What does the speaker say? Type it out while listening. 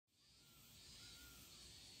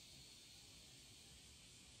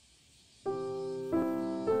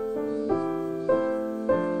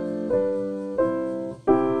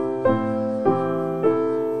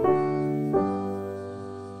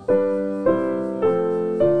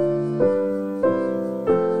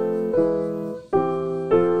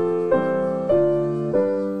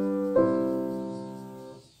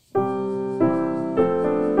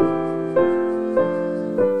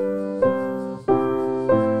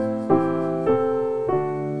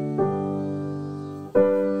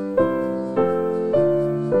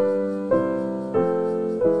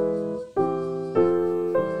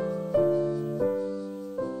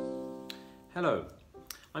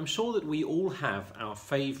have our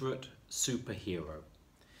favourite superhero.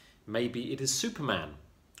 Maybe it is Superman,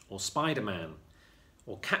 or Spider-Man,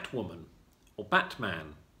 or Catwoman, or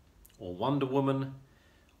Batman, or Wonder Woman,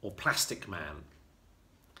 or Plastic Man.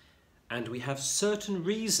 And we have certain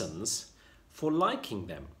reasons for liking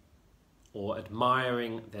them, or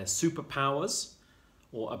admiring their superpowers,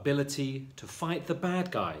 or ability to fight the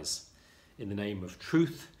bad guys in the name of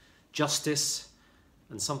truth, justice,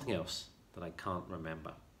 and something else that I can't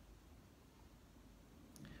remember.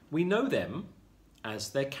 We know them as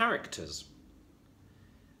their characters.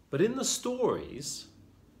 But in the stories,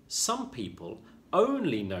 some people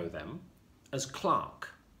only know them as Clark,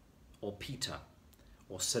 or Peter,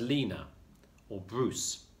 or Selina, or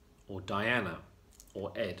Bruce, or Diana,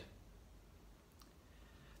 or Ed.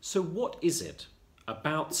 So what is it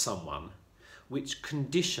about someone which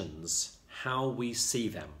conditions how we see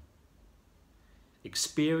them?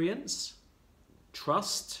 Experience,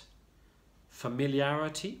 trust,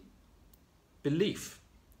 familiarity, belief,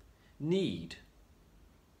 need,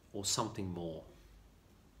 or something more?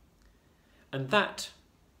 And that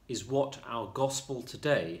is what our gospel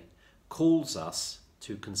today calls us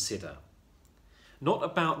to consider. Not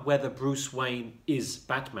about whether Bruce Wayne is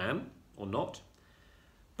Batman or not,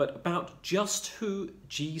 but about just who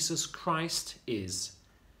Jesus Christ is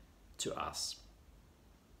to us.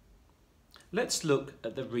 Let's look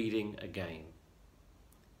at the reading again.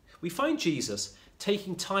 We find Jesus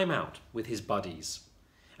taking time out with his buddies,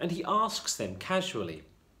 and he asks them casually,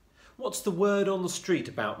 "What's the word on the street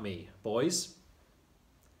about me, boys?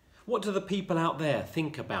 What do the people out there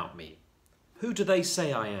think about me? Who do they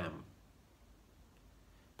say I am?"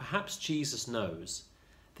 Perhaps Jesus knows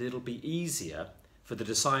that it'll be easier for the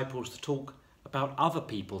disciples to talk about other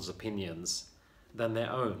people's opinions than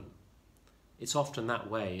their own. It's often that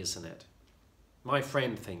way, isn't it? "My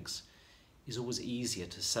friend thinks" is always easier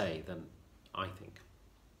to say than "I think."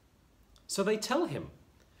 So they tell him,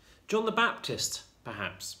 John the Baptist,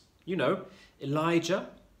 perhaps, Elijah,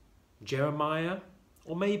 Jeremiah,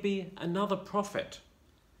 or maybe another prophet.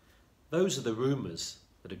 Those are the rumours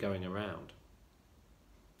that are going around.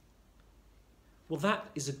 Well, that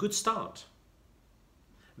is a good start.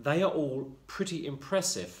 They are all pretty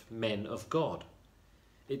impressive men of God.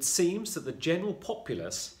 It seems that the general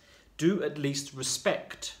populace do at least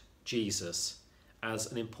respect Jesus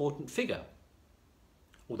as an important figure,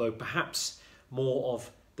 although perhaps more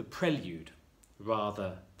of the prelude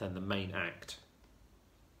rather than the main act.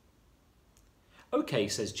 "Okay,"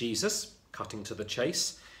 says Jesus, cutting to the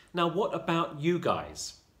chase. "Now what about you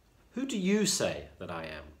guys? Who do you say that I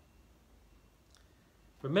am?"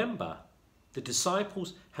 Remember, the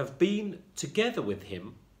disciples have been together with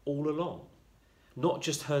him all along, not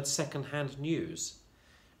just heard second-hand news.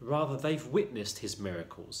 Rather, they've witnessed his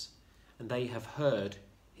miracles and they have heard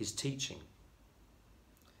his teaching.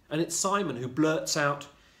 And it's Simon who blurts out,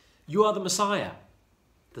 "You are the Messiah,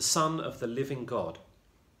 the Son of the living God."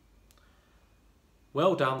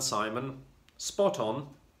 "Well done, Simon. Spot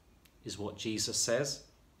on," is what Jesus says.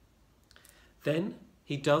 Then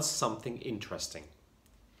he does something interesting.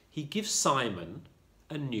 He gives Simon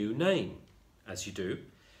a new name, as you do,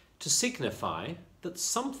 to signify that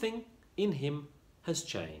something in him has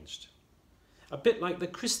changed. A bit like the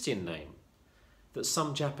Christian name that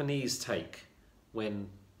some Japanese take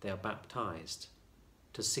when they are baptized,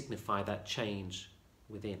 to signify that change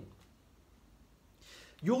within.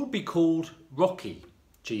 "You'll be called Rocky,"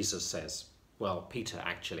 Jesus says. Well, Peter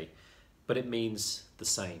actually, but it means the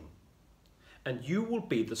same. "And you will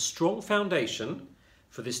be the strong foundation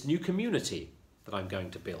for this new community that I'm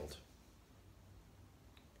going to build."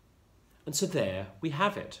 And so there we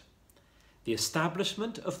have it. The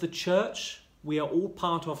establishment of the church we are all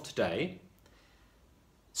part of today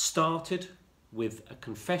started with a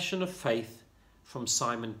confession of faith from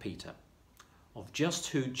Simon Peter of just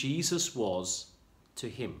who Jesus was to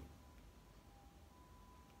him.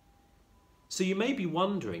 So you may be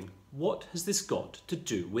wondering, what has this got to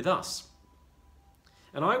do with us?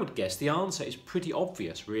 And I would guess the answer is pretty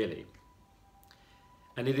obvious, really.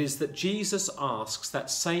 And it is that Jesus asks that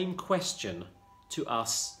same question to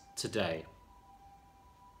us today.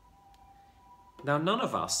 Now, none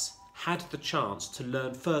of us had the chance to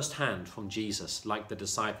learn firsthand from Jesus like the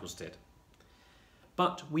disciples did.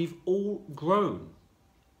 But we've all grown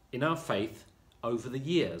in our faith over the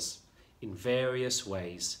years in various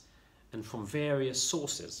ways and from various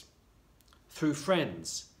sources. Through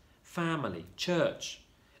friends, family, church,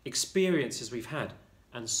 experiences we've had,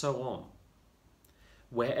 and so on.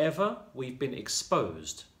 Wherever we've been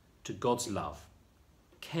exposed to God's love,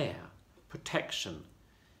 care, protection,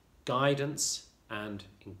 guidance, and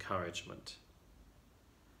encouragement.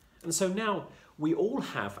 And so now we all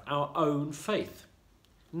have our own faith.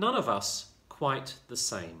 None of us quite the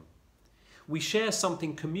same. We share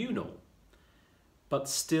something communal, but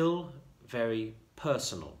still very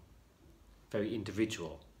personal, very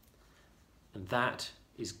individual. And that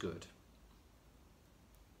is good.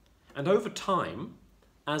 And over time,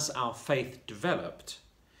 as our faith developed,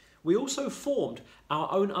 we also formed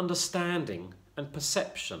our own understanding and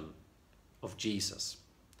perception of Jesus.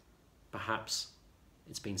 Perhaps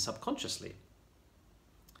it's been subconsciously.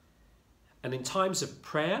 And in times of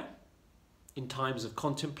prayer, in times of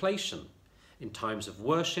contemplation, in times of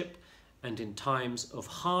worship, and in times of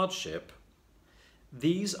hardship,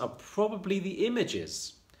 these are probably the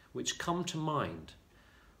images which come to mind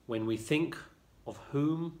when we think of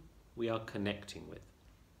whom we are connecting with.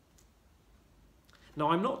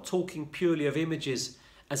 Now, I'm not talking purely of images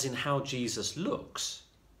as in how Jesus looks,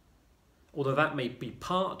 although that may be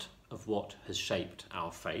part of what has shaped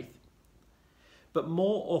our faith, but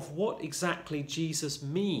more of what exactly Jesus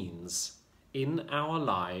means in our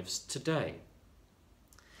lives today.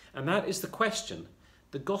 And that is the question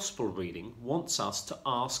the Gospel reading wants us to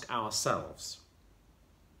ask ourselves.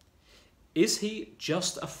 Is he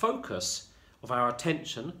just a focus of our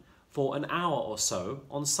attention for an hour or so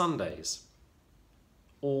on Sundays?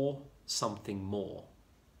 Or something more?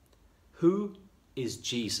 Who is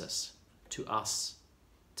Jesus to us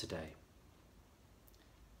today?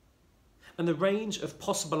 And the range of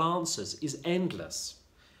possible answers is endless,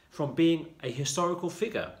 from being a historical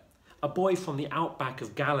figure, a boy from the outback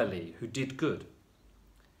of Galilee who did good,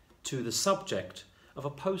 to the subject of a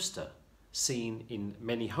poster seen in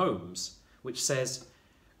many homes which says,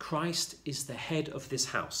 "Christ is the head of this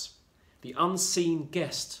house, the unseen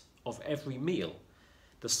guest of every meal,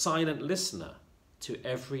 the silent listener to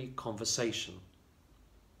every conversation,"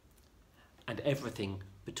 and everything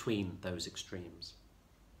between those extremes.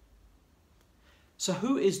 So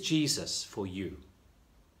who is Jesus for you?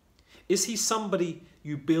 Is he somebody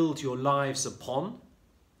you build your lives upon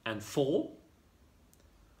and for?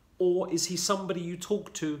 Or is he somebody you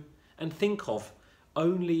talk to and think of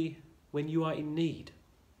only when you are in need,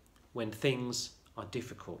 when things are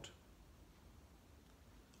difficult?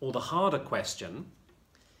 Or the harder question,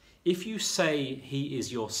 if you say he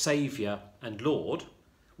is your Saviour and Lord,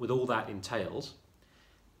 with all that entails,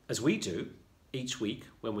 as we do each week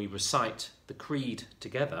when we recite the Creed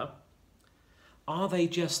together, are they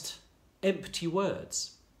just empty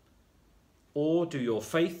words? Or do your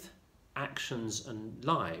faith, actions and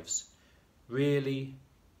lives really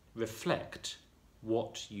reflect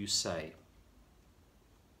what you say?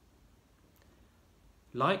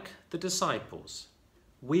 Like the disciples,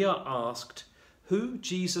 we are asked who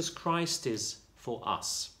Jesus Christ is for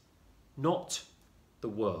us, not the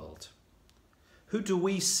world. Who do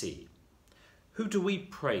we see? Who do we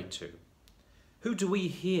pray to? Who do we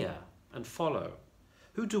hear and follow?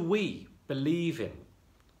 Who do we believe in?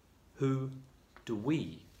 Who do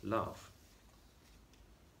we love?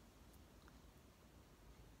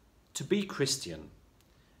 To be Christian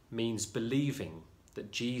means believing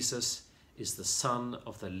that Jesus is the Son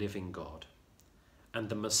of the living God and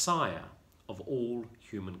the Messiah of all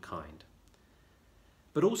humankind,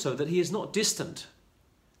 but also that he is not distant,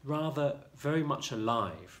 rather very much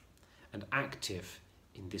alive and active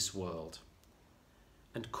in this world,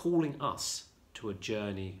 and calling us to a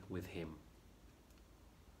journey with him.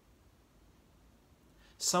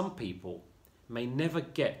 Some people may never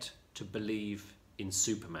get to believe in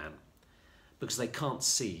Superman because they can't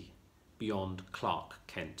see beyond Clark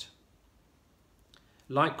Kent.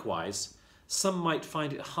 Likewise, some might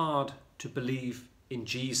find it hard to believe in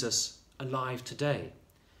Jesus alive today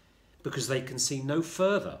because they can see no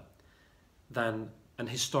further than an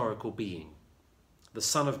historical being, the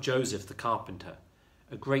son of Joseph the carpenter,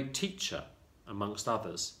 a great teacher, amongst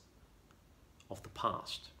others, of the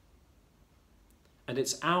past. And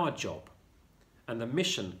it's our job and the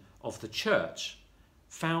mission of the church,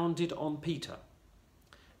 founded on Peter,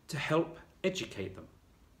 to help educate them,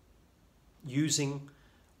 using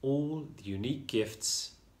all the unique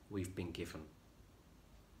gifts we've been given.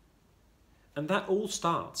 And that all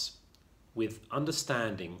starts with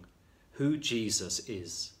understanding who Jesus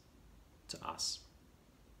is to us.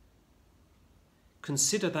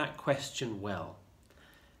 Consider that question well,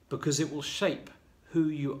 because it will shape who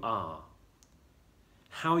you are,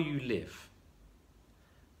 how you live,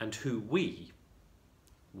 and who we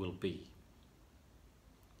will be.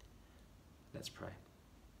 Let's pray.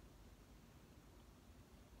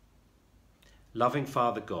 Loving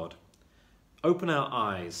Father God, open our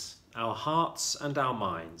eyes, our hearts and our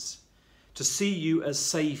minds to see you as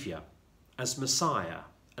Saviour, as Messiah,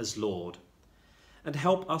 as Lord, and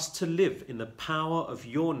help us to live in the power of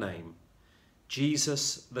your name,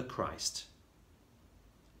 Jesus the Christ.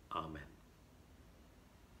 Amen.